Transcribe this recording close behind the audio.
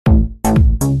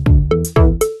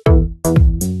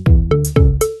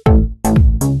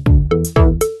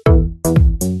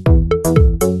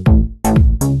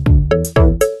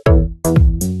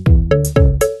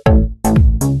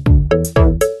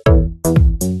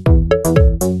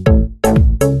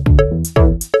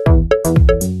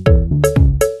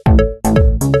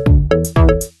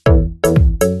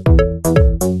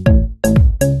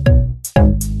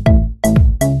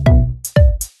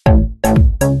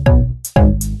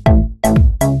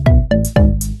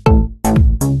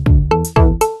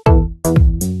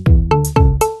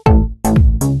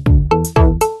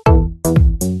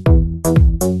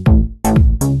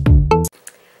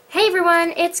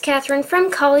Cathryn from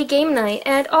Collie Game Night,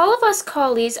 and all of us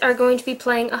Collies are going to be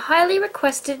playing a highly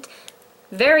requested,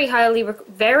 very highly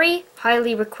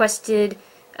requested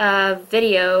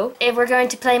video. And we're going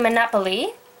to play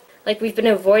Monopoly. Like, we've been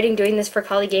avoiding doing this for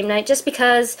Collie Game Night just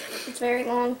because it's very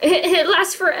long. It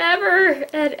lasts forever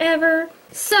and ever.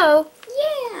 So,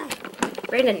 yeah.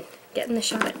 Brandon, get in the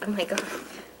shot. Oh my god.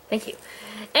 Thank you.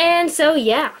 And so,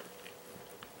 yeah.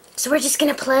 So we're just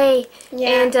gonna play. Yeah.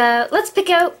 And let's pick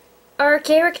out our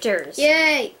characters.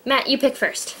 Yay. Matt, you pick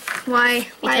first. Why?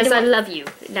 Because I love you.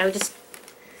 Now just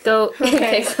go.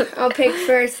 Okay. I'll pick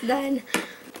first then.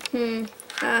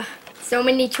 So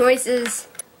many choices.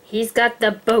 He's got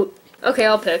the boat. Okay,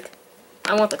 I'll pick.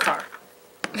 I want the car.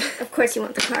 Of course you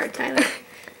want the car, Tyler.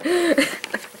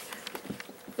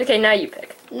 Okay, now you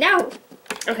pick. No.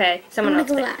 Okay, someone else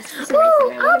pick.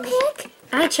 Ooh, I'll pick.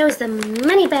 I chose the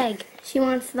money bag. She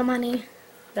wants the money.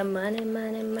 The money.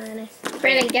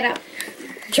 Brandon, get up.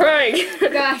 Trying.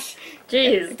 Gosh.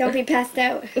 Jeez. Don't be passed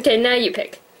out. Okay, now you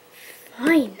pick.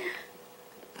 Fine.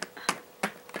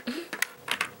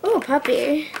 Oh,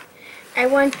 puppy.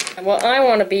 Well, I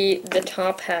want to be the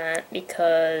top hat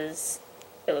because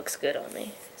it looks good on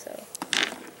me. So,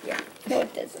 yeah. No,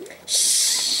 it doesn't.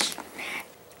 Shh.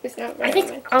 It's not I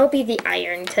think I'll be the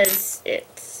iron because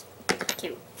it's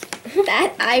cute.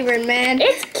 That Iron Man.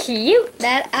 It's cute.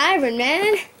 That Iron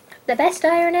Man. The best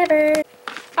iron ever.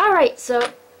 Alright, so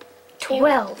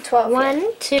 12. 12.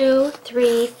 1, 2,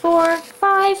 3, 4,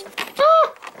 5,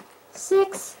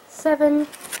 6, 7,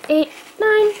 8,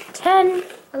 9, 10,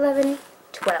 11,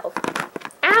 12.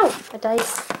 Ow! A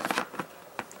dice.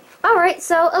 Alright,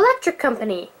 so electric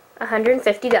company.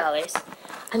 $150.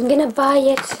 I'm gonna buy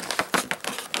it.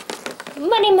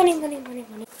 Money.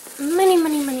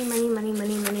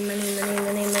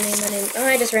 Oh,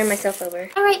 I just ran myself over.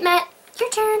 Alright, Matt, your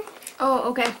turn. Oh,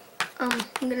 okay. I'm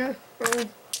gonna roll.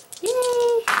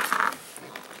 Yay!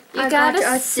 You I got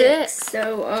a 6.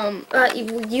 So,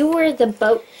 you were the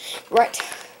boat. Right.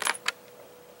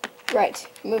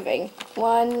 Moving.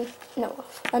 No,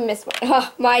 I missed one.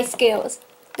 My skills.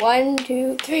 1,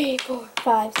 2, 3, 4,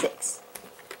 5, 6.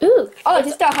 Ooh. Oh,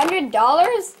 just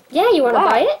 $100? Yeah, you want to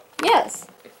buy it? Yes.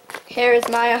 Here is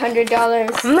my $100.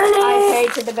 Money! I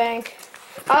paid to the bank.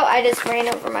 Oh, I just ran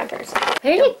over my purse.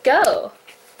 Here you go.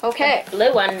 Okay.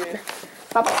 Blue one.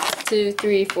 2,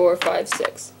 3, 4, 5,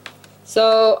 6.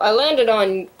 So I landed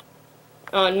on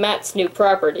Matt's new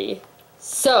property.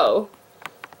 So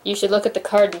you should look at the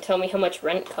card and tell me how much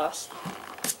rent costs.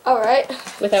 Alright.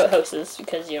 Without houses,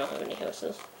 because you don't have any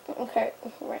houses. Okay.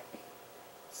 Right.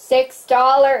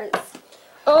 $6.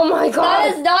 Oh my god! That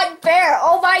is not fair.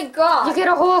 Oh my god. You get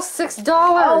a whole $6.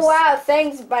 Oh wow,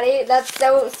 thanks buddy. That's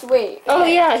so sweet. Oh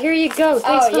yeah, here you go.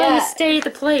 Thanks for letting me stay at the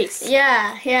place.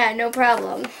 Yeah, no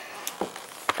problem.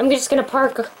 I'm just gonna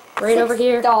park right over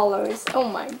here. $6. Oh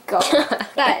my god.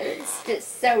 That is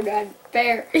just so not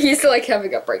fair. He's like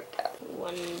having a breakdown.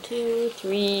 1, 2,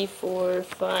 3, 4,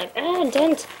 5.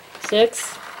 Dent.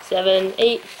 6, 7,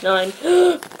 8, 9.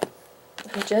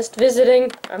 I'm just visiting.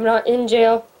 I'm not in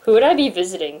jail. Who would I be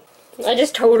visiting? I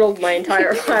just totaled my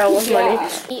entire pile of money.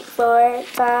 8, 4,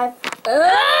 5,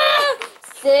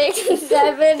 6,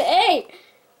 7, 8.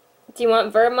 Do you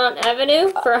want Vermont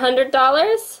Avenue for $100?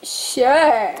 Sure.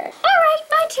 Alright,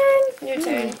 my turn. Your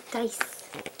turn. Dice.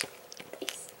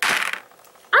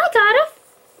 I got a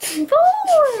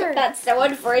 4. That's so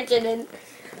unfortunate.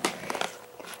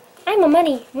 I'm a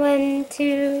money. 1,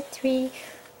 2, 3.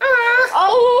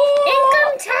 Oh!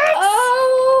 Income tax!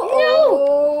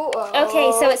 No! Okay,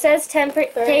 so it says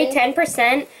pay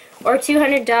 10% or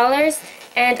 $200,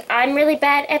 and I'm really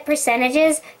bad at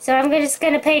percentages, so I'm just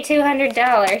gonna pay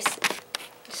 $200.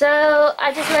 So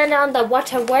I just landed on the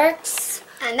waterworks.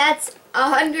 And that's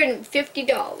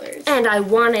 $150. And I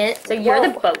won it. So you're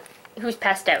the boat who's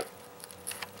passed out.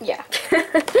 Yeah.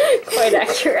 Quite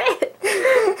accurate.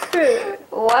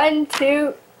 1,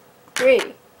 2,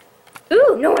 3.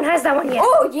 Ooh, no one has that one yet.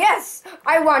 Oh, yes!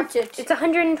 I want it. It's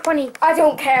 120. I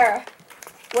don't care.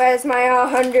 Where's my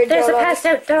 $100? There's a passed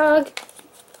out dog.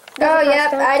 Oh,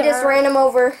 yep, I just ran him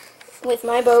over with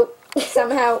my boat.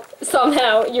 Somehow.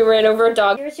 Somehow you ran over a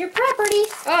dog. Here's your property.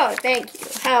 Oh, thank you.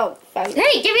 How funny.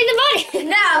 Hey, give me the money!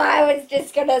 No, I was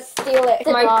just gonna steal it.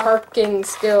 My parking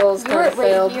skills kind of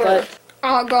failed, but...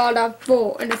 I got a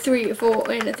 4 and a 3, a 4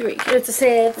 and a 3. It's a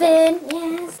 7.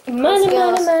 Yes. Money.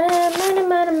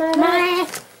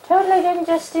 Totally didn't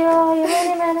just steal all your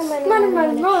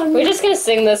money. We're just gonna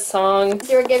sing this song.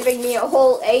 You're giving me a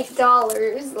whole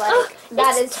 $8. Like,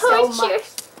 that is so much.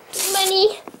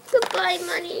 Money. Goodbye,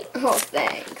 money. Oh,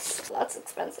 thanks. That's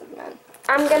expensive, man.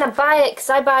 I'm gonna buy it because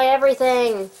I buy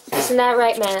everything. Isn't that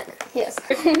right, Matt? Yes.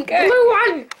 Blue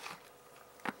one!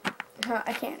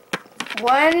 I can't.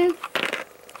 One.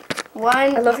 I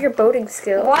love your boating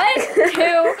skills. 1,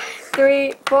 2,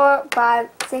 3, 4, 5,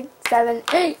 6, 7,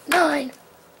 8, 9.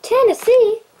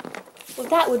 Tennessee? Well,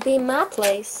 that would be my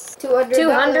place.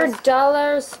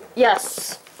 $200?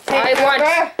 Yes.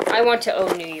 I want to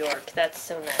own New York. That's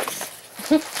so nice.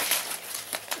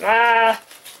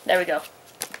 There we go.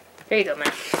 Here you go,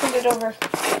 man. Put it over.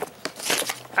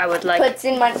 I would like... Puts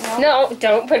in my... No,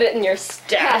 don't put it in your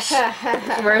stash.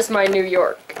 Where's my New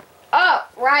York? Oh,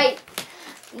 right.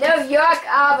 New York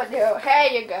Avenue. Here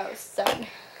you go, son.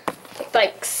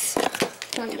 Thanks.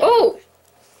 Oh!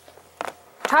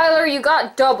 Tyler, you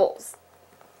got doubles.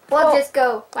 We'll just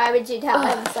go. Why would you tell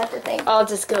him such a thing? I'll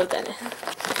just go then.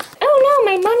 Oh no,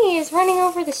 my money is running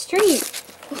over the street.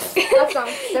 That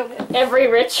sounds so good. Every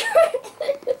rich. Oh,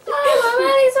 my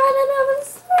money's running over the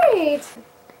street.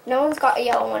 No one's got a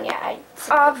yellow one yet.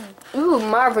 Ooh,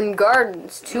 Marvin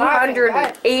Gardens,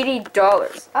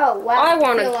 $280. Oh, wow. I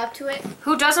want to. Feel up to it.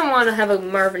 Who doesn't want to have a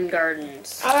Marvin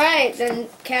Gardens? All right, then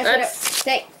cash it up.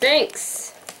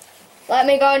 Thanks. Let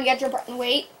me go and get your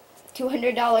wait.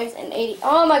 $200.80.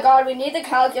 Oh my God, we need the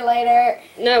calculator.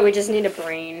 No, we just need a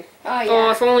brain. Oh yeah.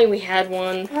 Oh, if only we had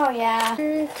one. Oh yeah.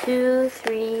 1, 2,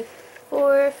 3,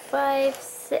 4, 5,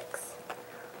 6.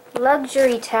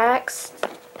 Luxury tax.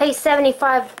 Pay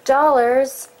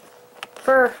 $75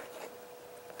 for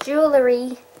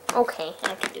jewelry. Okay,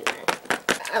 I can do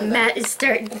that. Matt is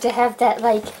starting to have that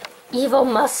like evil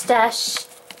mustache.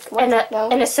 And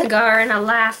a cigar and a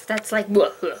laugh that's like,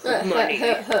 money.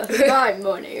 My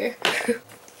money.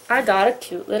 I got a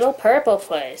cute little purple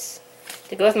place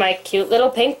to go with my cute little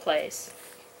pink place.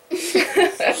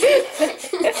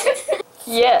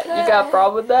 Yeah, you got a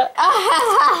problem with that?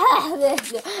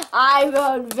 I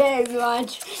want very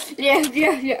much. Yeah.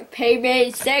 Pay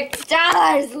me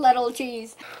 $6, little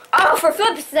cheese. Oh, for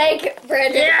flip's sake,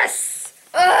 Brandon. Yes!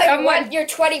 You want your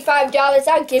 $25?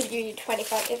 I'll give you your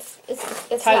 $25.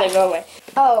 It's Tyler, go away.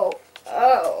 Oh.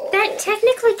 That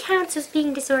technically counts as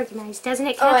being disorganized, doesn't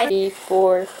it, Cathryn? 3,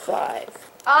 4, 5.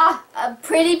 Ah, a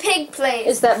pretty pink place.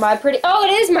 Is that my pretty? Oh,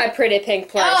 it is my pretty pink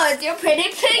place. Oh, it's your pretty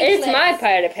pink place. It's my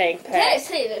pretty pink place.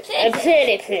 Pretty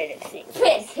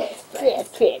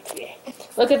Pretty.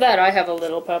 Look at that, I have a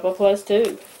little purple place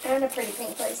too. And a pretty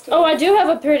pink place too. Oh, I do have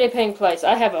a pretty pink place.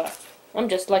 I'm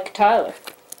just like Tyler.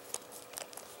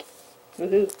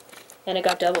 Woohoo. And I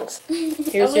got doubles.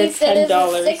 Here's your $10.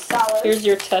 $6. Here's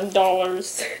your $10.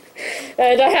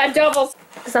 And I had doubles.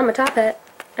 Because I'm a top hat.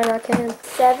 And I can.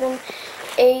 7,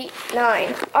 8,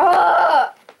 9.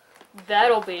 Oh!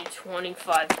 That'll be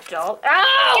 $25.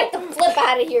 Ow! Get the flip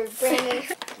out of here, Brandon.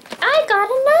 I got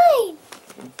a 9.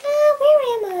 Where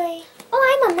am I? Oh,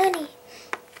 I'm a money.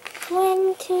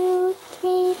 1, 2,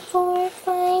 3, 4,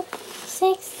 5,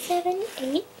 6, 7, 8,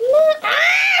 9.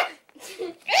 Ah!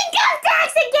 Income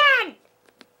tax again!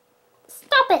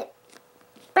 Stop it.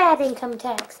 Bad income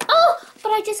tax. Oh, but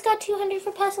I just got $200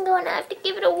 for pass and go and I have to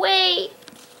give it away.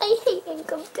 I hate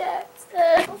income tax.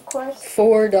 Of course.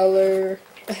 $4.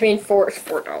 I mean,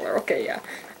 $4. Okay, yeah.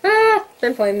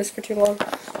 Been playing this for too long.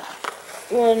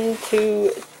 1,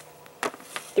 2,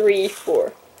 3,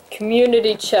 4.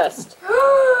 Community chest.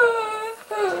 Oh,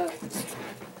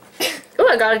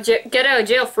 I got a get out of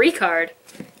jail free card.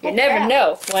 You never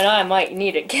know when I might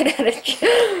need a get out of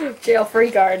jail free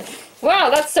card.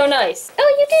 Wow, that's so nice.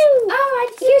 Oh, you do. Oh, I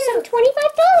do. Here's some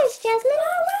 $25, Jazmine.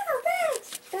 Oh, wow,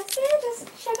 thanks. That's it. That's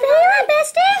Yeah,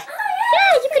 Bester.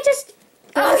 Yeah, you could just.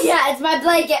 Oh yeah, it's my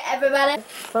blanket, everybody.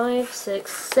 5,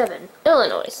 6, 7.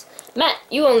 Illinois. Matt,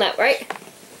 you own that, right?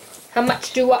 How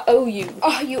much do I owe you?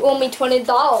 Oh, you owe me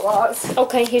 $20.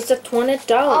 Okay, here's the $20.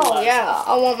 Oh yeah,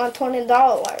 I want my $20.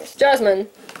 Jazmine,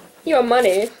 your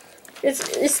money is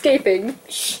escaping.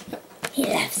 Shh. He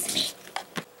loves me.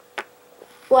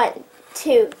 1,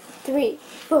 2, 3,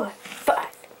 4, 5.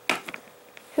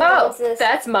 Oh,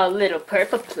 that's my little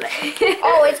purple plate.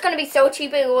 Oh, it's gonna be so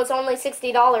cheap. It was only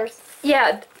 $60.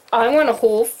 Yeah, I want a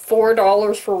whole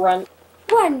 $4 for rent.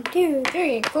 1, 2,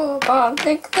 3, 4, 5,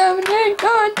 6, 7, 8,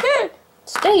 9, 10.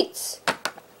 States.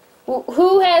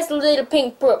 Who has the little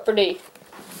pink property?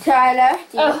 Tyler.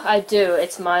 Oh, I do.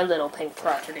 It's my little pink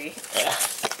property.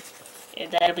 Yeah,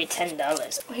 that'll be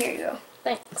 $10. Here you go.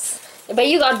 Thanks. But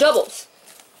you got doubles.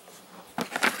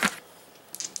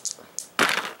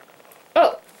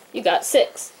 Oh, you got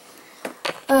 6.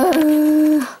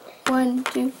 1,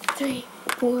 2, 3,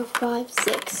 4, 5,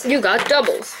 6. You got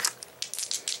doubles.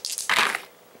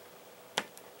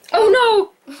 Oh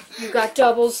no! You got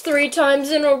doubles 3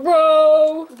 times in a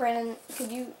row. Brandon,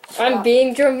 could you stop? I'm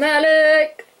being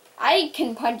dramatic. I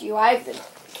can punch you. I have the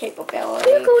capability.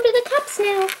 You go to the cops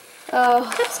now.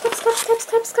 Oh.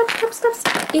 Cops.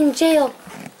 In jail.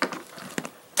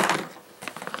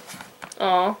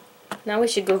 Aw. Now we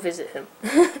should go visit him.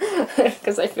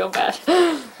 Because I feel bad.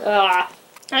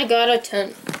 I got a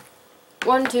 10.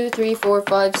 1, 2, 3, 4,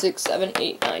 5, 6, 7,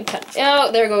 8, 9, 10.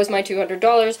 Oh, there goes my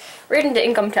 $200 right into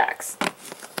income tax.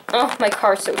 Oh, my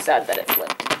car's so sad that it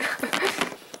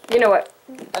flipped. You know what?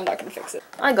 I'm not gonna fix it.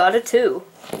 I got a 2.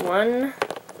 1,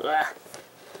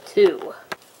 2.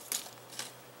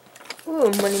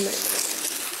 Ooh, money.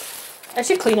 I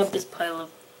should clean up this pile of...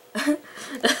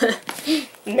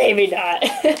 Maybe not.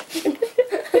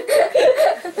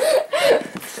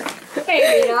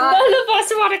 Maybe not. None of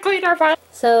us want to clean our pile.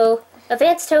 So,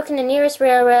 advance token to nearest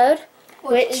railroad,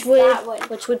 which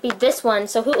would be this one.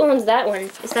 So who owns that one?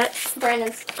 Is that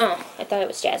Brandon's? Oh, I thought it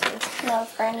was Jazmine's. No,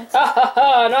 it's Brandon's. Ha ha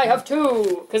ha! And I have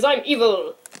 2, cause I'm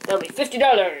evil. That'll be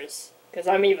 $50, cause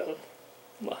I'm evil.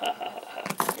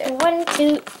 1,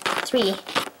 2, 3.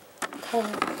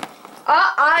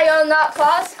 I own that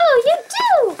plus. Oh, you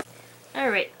do!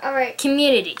 Alright.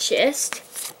 Community chest.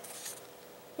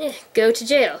 Go to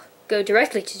jail. Go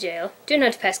directly to jail. Do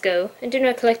not pass go. And do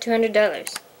not collect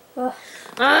 $200. Ugh.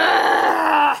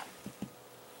 Ah!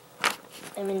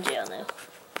 I'm in jail now.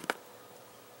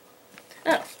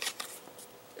 Oh.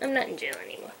 I'm not in jail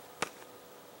anymore.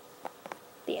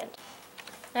 The end.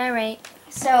 Alright.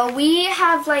 So we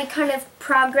have like kind of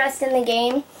progressed in the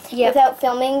game without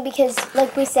filming because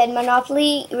like we said,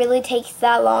 Monopoly really takes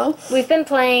that long. We've been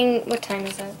playing, what time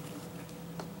is that?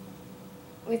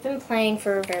 We've been playing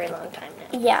for a very long time now.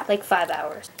 Yeah. Like 5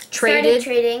 hours. Started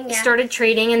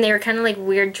trading, and they were kind of like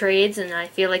weird trades, and I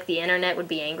feel like the internet would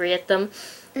be angry at them.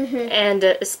 And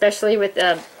especially with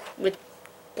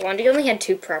Blondie only had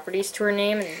 2 properties to her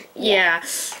name, and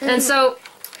and so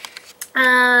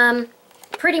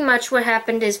pretty much what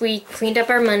happened is we cleaned up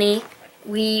our money,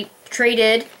 we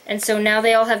traded, and so now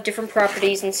they all have different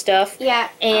properties and stuff. Yeah.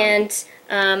 And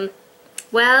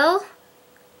well,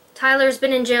 Tyler's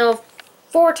been in jail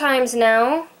 4 times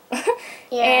now.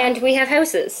 And we have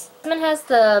houses. Someone has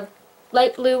the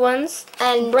light blue ones,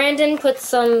 and Brandon puts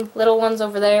some little ones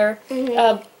over there.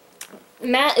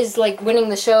 Matt is like winning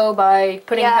the show by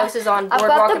putting houses on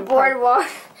Boardwalk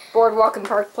and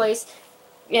Park Place.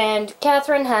 And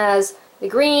Cathryn has the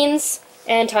greens,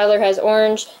 and Tyler has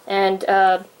orange, and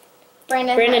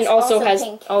Brandon also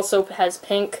has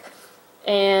pink.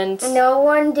 And no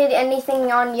one did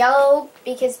anything on yellow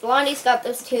because Blondie's got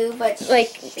those 2, but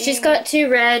she's got 2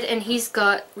 red and he's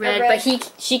got red, but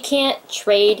she can't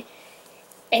trade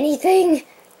anything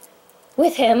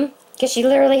with him because she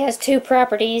literally has 2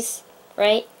 properties,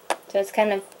 right? So it's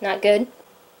kind of not good.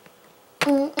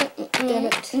 Damn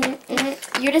it.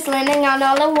 You're just landing on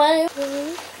all of one.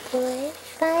 3, 4,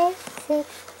 5, 6,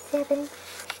 7.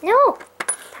 No,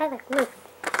 Tyler, move.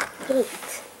 8.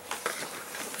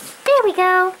 There we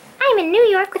go. I'm in New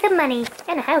York with a money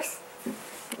and a house.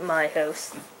 My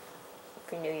house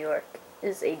for New York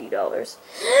is $80.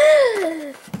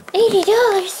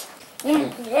 $80?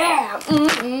 Yeah.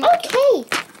 Okay.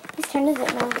 Whose turn is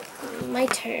it now? My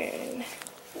turn.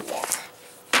 Yeah.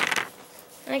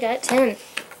 I got 10.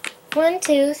 1,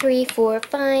 2, 3, 4,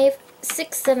 5,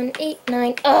 6, 7, 8,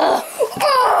 9. Ugh.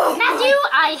 Matthew,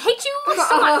 I hate you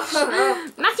so much.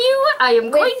 Matthew, I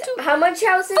am going to... How much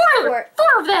houses? 4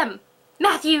 of them.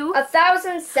 Matthew. $1,700. Oh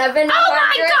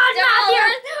my God,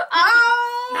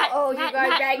 Matthew. Oh, you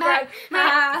got bankrupt.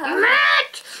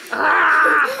 Matt.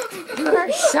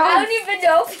 I don't even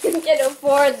know if you can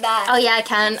afford that. Oh yeah, I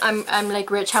can. I'm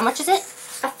like rich. How much is it?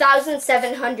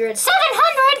 1,700.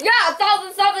 700? Yeah,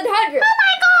 1,700. Oh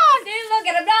my God! See, look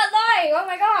at, I'm not lying. Oh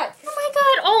my God. Oh my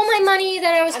God! All my money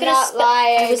that I was gonna spend.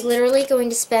 I was literally going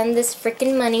to spend this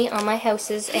freaking money on my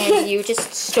houses, and you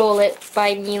just stole it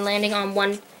by me landing on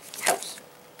 1 house.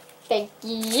 Thank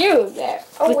you there.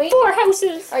 Oh with wait. 4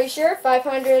 houses. Are you sure?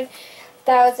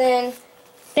 500,000.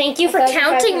 Thank you for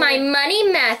counting my money,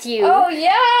 Matthew. Oh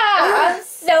yeah! I'm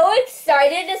so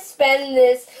excited to spend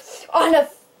this on a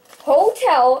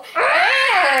hotel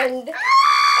and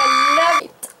another.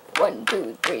 1,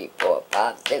 2, 3, 4,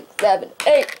 5, 6, 7,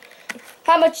 8.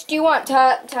 How much do you want?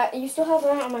 You still have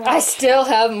that? Oh my God. I still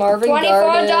have Marvin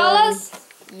Garden. $24?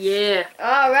 Yeah.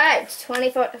 All right.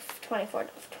 24.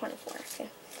 Okay.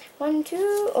 1,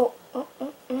 2.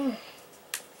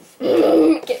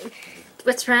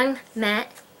 What's wrong, Matt?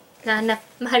 Not enough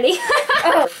money.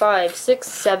 5, 6,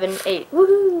 7, 8.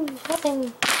 Woohoo!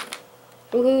 Nothing.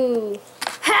 Woohoo!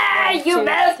 Hey, you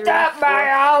messed up my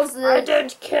house. I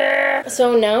didn't care.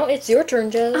 So now it's your turn,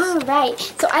 Jazz. Alright,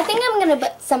 so I think I'm gonna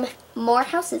put some more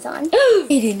houses on.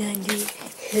 8090.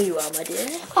 Here you are, my dear.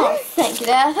 Oh, thank you,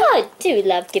 Dad. I do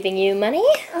love giving you money.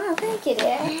 Oh, thank you,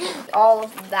 Dad. All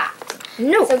of that.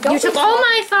 No, So don't you took all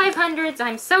my 500s.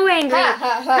 I'm so angry.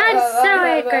 I'm so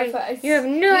angry. You have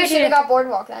no idea. You should have got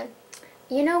Boardwalk then.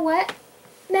 You know what,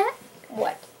 Matt?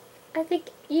 What? I think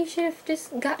you should have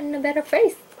just gotten a better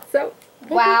face. So.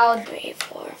 Wow. 3,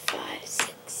 4, 5,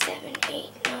 6, 7, 8,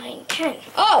 9, 10.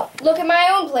 Oh, look at my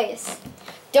own place.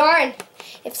 Darn.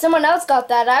 If someone else got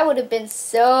that, I would have been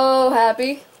so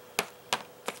happy.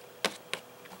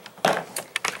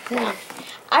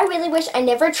 I really wish I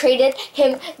never traded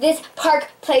him this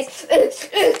park place.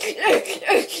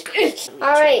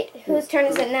 Alright, whose turn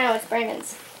is it now? It's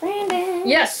Brandon's. Brandon.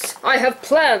 Yes, I have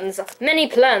plans. Many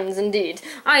plans indeed.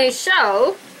 I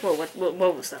shall... Well,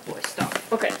 what was that boy? Stop.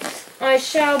 Okay. I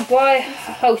shall buy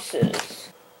houses.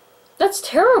 That's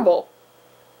terrible.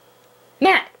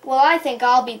 Matt. Well, I think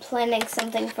I'll be planning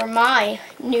something for my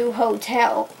new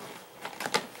hotel.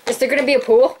 Is there going to be a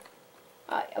pool?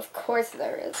 Of course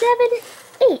there is. 7,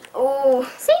 8. Oh,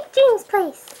 St. James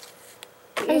Place.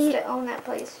 I used to own that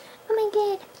place. Oh my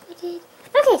god, I did.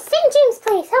 Okay, St. James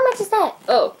Place. How much is that?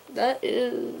 Oh, that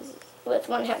is With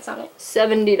one house on it.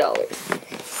 $70.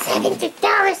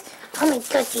 $70. Oh my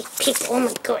god, these people. Oh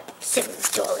my god,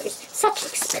 $70. Such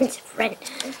expensive rent.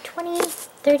 20,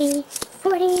 30,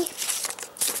 40,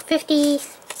 50,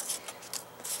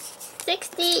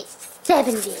 60,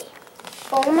 70.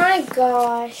 Oh my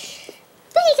gosh.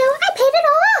 There you go. I paid it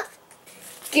all off.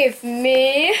 Give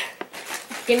me.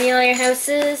 Give me all your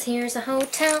houses. Here's a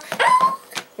hotel.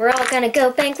 We're all gonna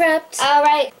go bankrupt.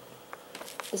 Alright.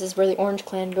 This is where the Orange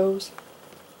Clan goes.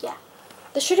 Yeah.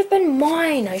 This should have been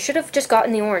mine. I should have just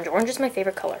gotten the orange. Orange is my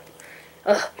favorite color.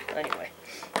 Ugh. Anyway.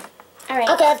 Alright.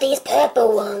 I got these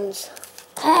purple ones.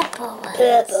 Purple ones.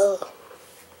 Purple.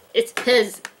 It's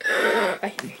his.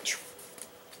 I hate you.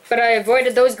 But I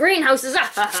avoided those greenhouses. Ah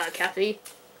ha ha, Kathy.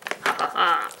 Ha ha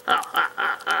ha. Ha ha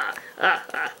ha ha.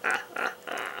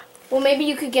 Well, maybe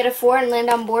you could get a 4 and land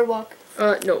on Boardwalk.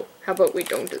 No. How about we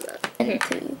don't do that? 1,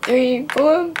 2, 3,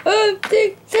 4, 5,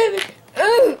 6, 7.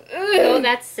 No,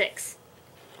 that's 6.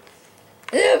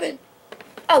 7.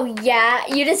 Oh yeah,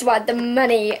 you just want the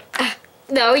money.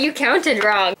 No, you counted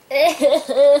wrong.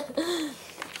 It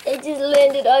just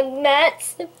landed on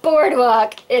Matt's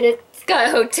Boardwalk, and It's got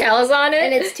hotels on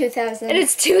it. it's 2,000. And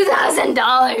it's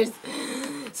 $2,000.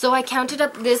 So I counted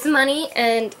up this money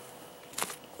and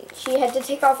She had to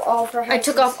take off all of her houses. I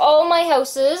took off all my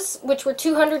houses, which were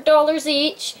 $200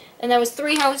 each, and that was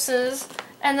 3 houses.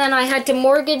 And then I had to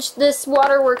mortgage this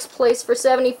waterworks place for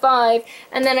 $75,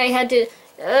 and then I had to.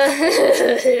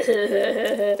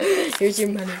 Here's your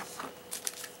money.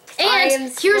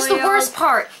 And here's the worst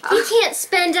part: he can't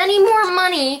spend any more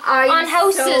money on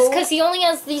houses because he only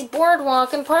has these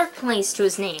boardwalk and park place to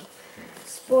his name.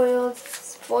 Spoiled,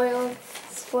 spoiled,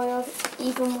 spoiled.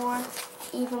 Even more,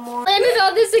 even more. Landed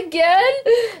on this again,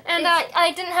 and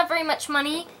I didn't have very much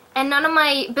money, and none of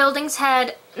my buildings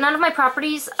had, none of my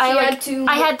properties, I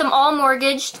had them all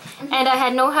mortgaged, and I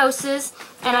had no houses,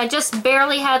 and I just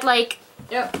barely had like,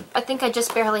 I think I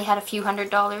just barely had a few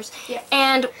 $100s. Yep.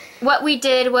 And what we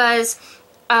did was,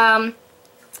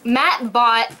 Matt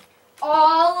bought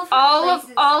all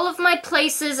of my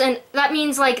places, and that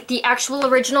means like the actual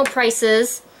original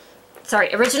prices.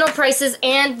 Sorry, original prices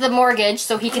and the mortgage,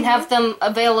 so he can have them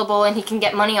available and he can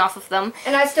get money off of them.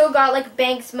 And I still got like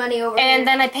bank's money over And here.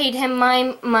 then I paid him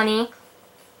my money.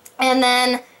 And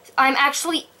then I'm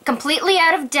actually completely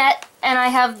out of debt, and I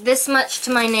have this much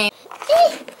to my name.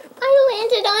 I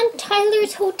landed on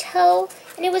Tyler's hotel,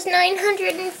 and it was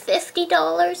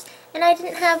 $950, and I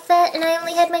didn't have that, and I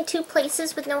only had my 2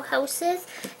 places with no houses,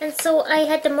 and so I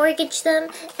had to mortgage them,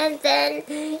 and then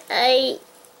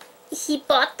he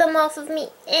bought them off of me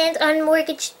and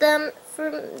unmortgaged them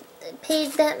for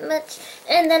paid that much,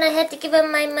 and then I had to give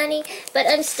him my money, but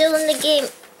I'm still in the game.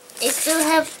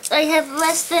 I have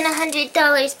less than $100,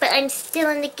 but I'm still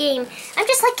in the game. I'm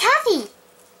just like Kathy.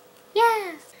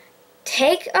 Yeah.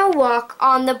 Take a walk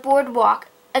on the boardwalk.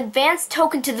 Advance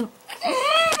token to the boardwalk.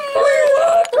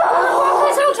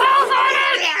 There's hotels on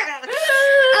it!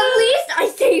 At least I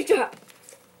saved her.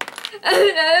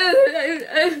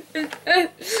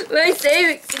 My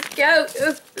savings account.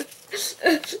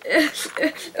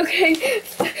 Okay,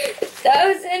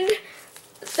 1,000,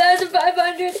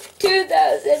 1,500,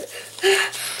 2,000.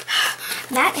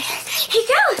 Matt, here you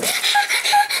go.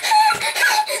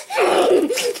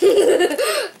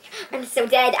 I'm so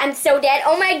dead. I'm so dead.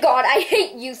 Oh my god, I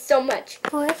hate you so much.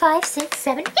 4, 5, 6,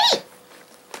 7, 8.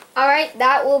 Alright,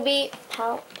 that will be...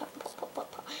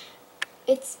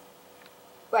 It's...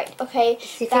 Right, okay.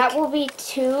 That will be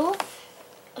 2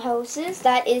 houses.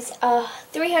 That is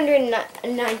 390.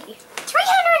 390?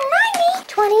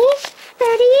 20,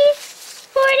 30,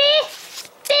 40,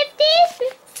 50,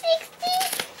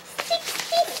 60,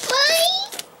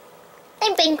 65.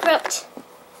 I'm bankrupt.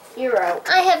 You're out.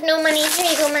 I have no money.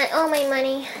 Here you go, all my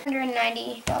money.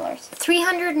 $190.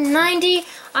 390.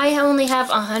 I only have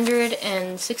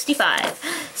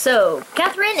 165. So,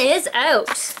 Cathryn is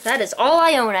out. That is all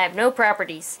I own. I have no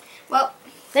properties. Well,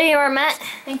 there you are, Matt.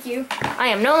 thank you. I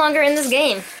am no longer in this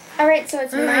game. Alright, so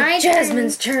it's my turn.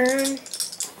 Jazmine's turn.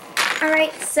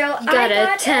 Alright, so You got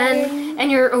a 10, and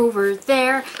you're over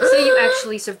there. So you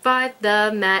actually survived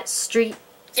the Matt Street.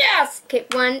 Yes! Okay,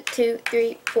 1, 2,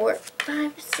 3, 4,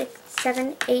 5, 6,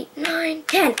 7, 8, 9,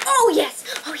 10. Oh, yes!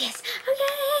 Oh, yes! Okay!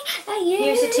 Yeah.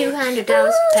 Here's a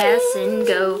 $200 pass and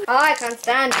go. Oh, I can't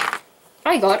stand.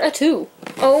 I got a 2.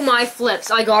 Oh my flips,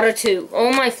 I got a 2.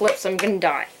 Oh my flips, I'm gonna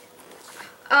die.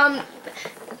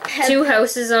 2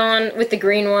 houses on with the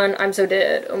green one. I'm so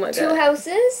dead. Oh my god. 2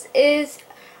 houses is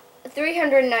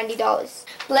 $390.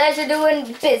 Pleasure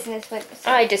doing business with us.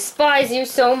 I despise you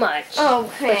so much. Oh,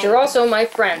 But you're also my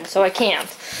friend, so I can't.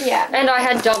 Yeah. And I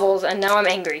had doubles, and now I'm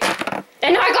angry.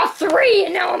 And I got 3,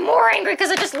 and now I'm more angry because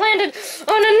I just landed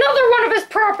on another one of his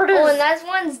properties. Oh, and that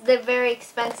one's the very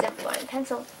expensive one,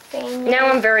 Pennsylvania. Now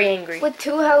I'm very angry. With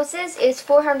 2 houses is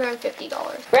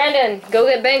 $450. Brandon, go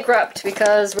get bankrupt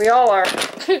because we all are.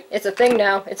 It's a thing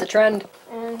now. It's a trend.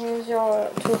 And here's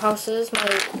your 2 houses, my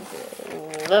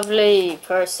lovely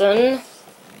person,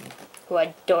 who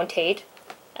I don't hate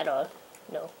at all.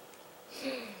 No.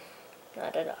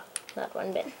 Not at all. Not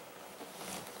one bit.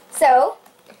 So,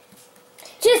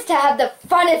 just to have the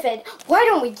fun of it, why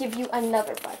don't we give you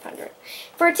another 500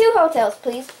 for 2 hotels,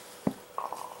 please?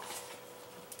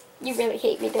 You really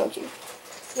hate me, don't you?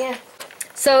 Yeah.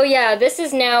 So yeah, this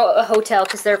is now a hotel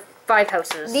because there are 5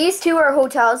 houses. These 2 are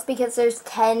hotels because there's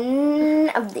 10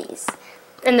 of these.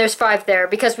 And there's 5 there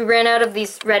because we ran out of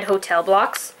these red hotel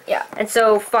blocks. Yeah. And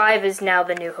so 5 is now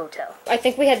the new hotel. I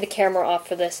think we had the camera off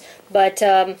for this, but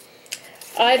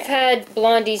I've had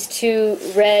Blondie's 2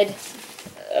 red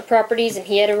properties, and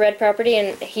he had a red property,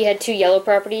 and he had 2 yellow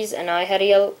properties, and I had a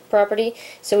yellow property.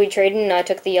 So we traded, and I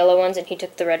took the yellow ones, and he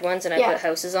took the red ones, and I put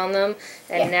houses on them.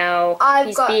 And now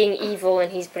he's being evil,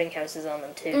 and he's putting houses on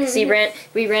them too. See,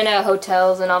 we ran out of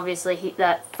hotels, and obviously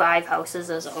that 5 houses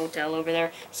is a hotel over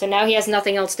there. So now he has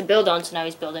nothing else to build on. So now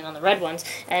he's building on the red ones,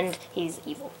 and he's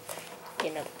evil.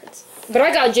 In other words. But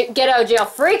I got a get out of jail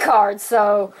free card,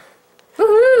 so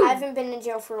woohoo! I haven't been in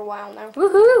jail for a while now.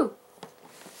 Woohoo!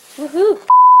 Woohoo!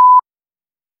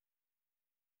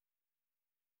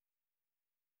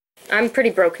 I'm pretty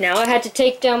broke now. I had to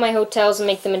take down my hotels and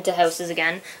make them into houses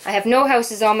again. I have no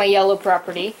houses on my yellow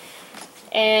property,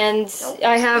 and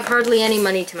I have hardly any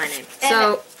money to my name.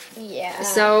 So, yeah.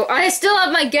 So I still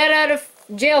have my get out of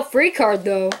jail free card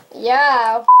though.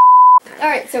 Yeah.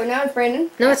 Alright, so now it's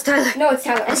Brandon. No, it's Tyler. No, it's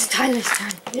Tyler. It's Tyler's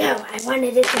turn. No, I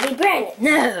wanted it to be Brandon.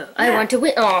 No, I want to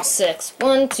win. Oh, 6.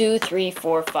 1, 2, 3,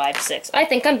 4, 5, 6. I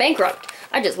think I'm bankrupt.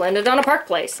 I just landed on a Park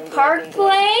Place. Park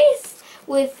Place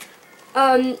with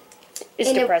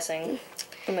It's depressing.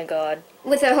 Oh my god.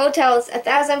 With a hotel, it's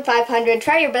 1,500.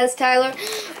 Try your best, Tyler.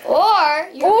 Or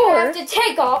you have to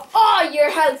take off all your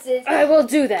houses. I will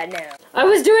do that now. I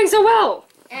was doing so well.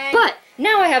 And but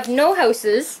now I have no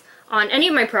houses on any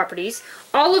of my properties.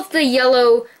 All of the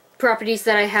yellow properties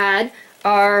that I had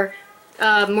are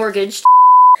mortgaged.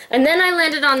 And then I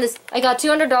landed on this, I got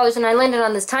 $200 and I landed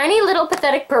on this tiny little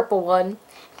pathetic purple one.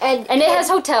 And it has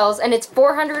hotels, and it's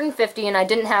 $450, and I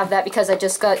didn't have that because I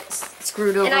just got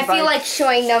screwed over. And I feel like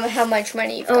showing them how much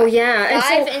money you've got. Oh yeah,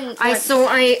 and so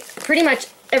I pretty much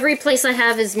every place I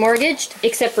have is mortgaged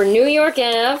except for New York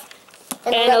Ave,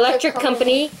 and Electric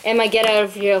Company, and my get out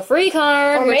of jail free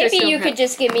card. Or maybe you could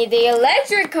just give me the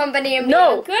Electric Company and be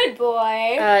a good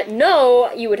boy. No,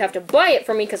 you would have to buy it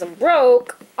from me because I'm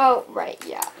broke. Oh right,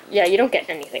 yeah. Yeah, you don't get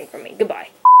anything from me. Goodbye.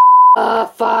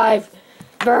 5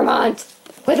 Vermont.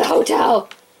 With a hotel.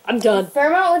 I'm done.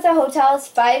 Vermont with a hotel is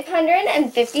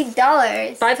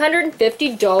 $550.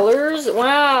 $550?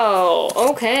 Wow.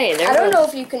 Okay. I don't know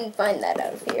if you can find that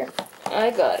out of here. I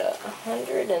got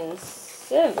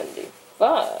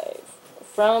 175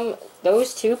 from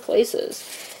those 2 places.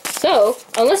 So,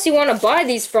 unless you want to buy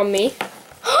these from me.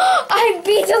 I'd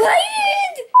be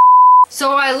delighted!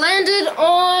 So I landed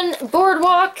on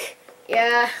Boardwalk.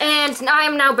 Yeah. And I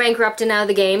am now bankrupt and out of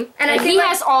the game. And he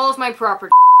has all of my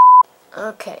property.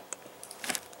 Okay.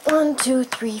 1, 2,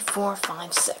 3, 4,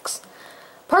 5, 6.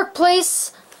 Park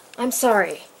Place. I'm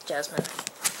sorry, Jazmine.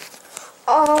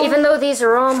 Even though these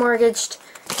are all mortgaged,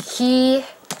 he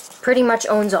pretty much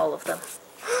owns all of them.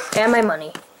 And my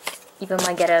money. Even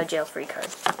my get out of jail free card.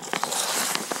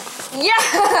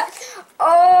 Yeah!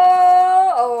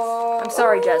 Oh! I'm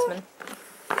sorry, Jazmine.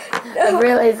 I'm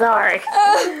really sorry.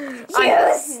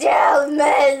 You still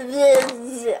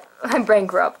mess. I'm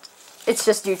bankrupt. It's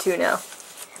just you two now.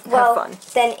 Well, Have fun.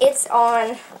 then it's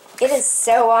on. It is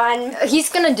so on. He's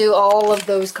gonna do all of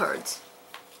those cards.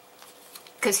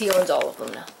 Because he owns all of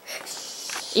them now.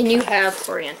 And you have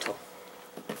Oriental.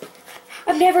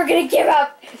 I'm never gonna give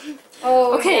up.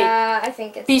 Oh, Okay. yeah, I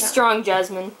think it's Be time. strong,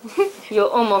 Jazmine. You'll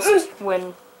almost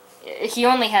win. He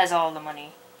only has all the money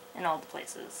in all the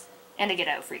places. And a get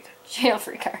out free jail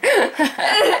free card.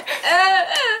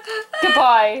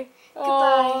 Goodbye.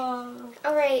 Goodbye.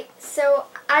 Alright, so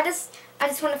I just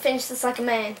want to finish this like a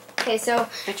man. Okay, so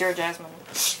Picture of Jazmine.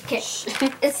 okay,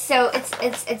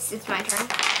 it's my turn.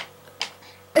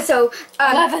 So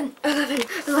 11.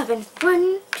 11.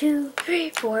 1, 2, 3,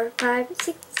 4, 5,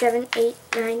 6, 7, 8,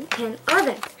 9, 10,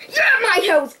 11. Yeah, my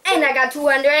house, and I got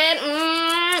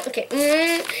 200. Okay,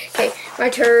 okay, my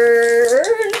turn.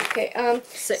 Okay,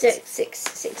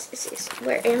 six.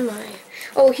 Where am I?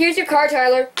 Oh, here's your car,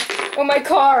 Tyler. Oh, my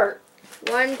car.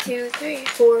 1, 2, 3,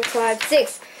 4, 5,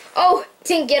 6. Oh,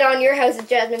 didn't get on your house,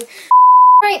 Jazmine.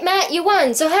 Right, Matt, you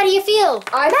won. So how do you feel?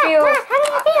 I feel. Matt, how do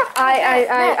you feel?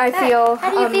 I feel How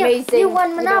do you amazing. feel? You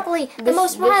won Monopoly, the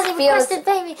most widely requested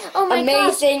baby. Oh my gosh.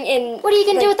 Amazing and. What are you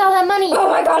gonna do with all that money? Oh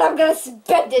my god, I'm gonna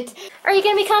spend it. Are you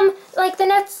gonna become like the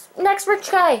next rich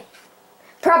guy?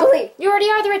 Probably. You already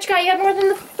are the rich guy. You have more than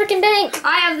the freaking bank.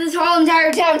 I have this whole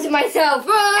entire town to myself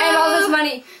and all this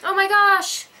money. Oh my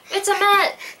gosh. It's a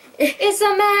Matt. It's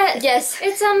a Matt. Yes.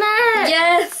 It's a Matt.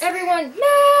 Yes. Everyone.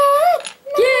 Matt.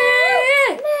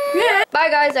 Yeah. Yeah. Bye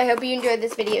guys, I hope you enjoyed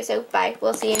this video. So bye.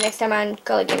 We'll see you next time on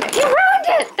Collie Game Night. You ruined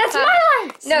it. That's my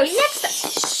line. No. See you next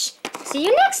time. See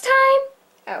you next time.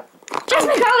 Oh.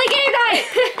 Jazmine, Collie Game Night.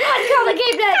 On Collie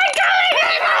Game Night. Collie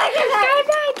Game Night. Game night.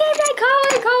 Collie Game Night.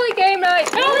 Collie Game Night.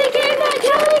 Collie Game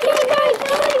Night.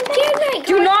 Collie Game Night.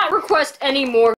 Do not request any more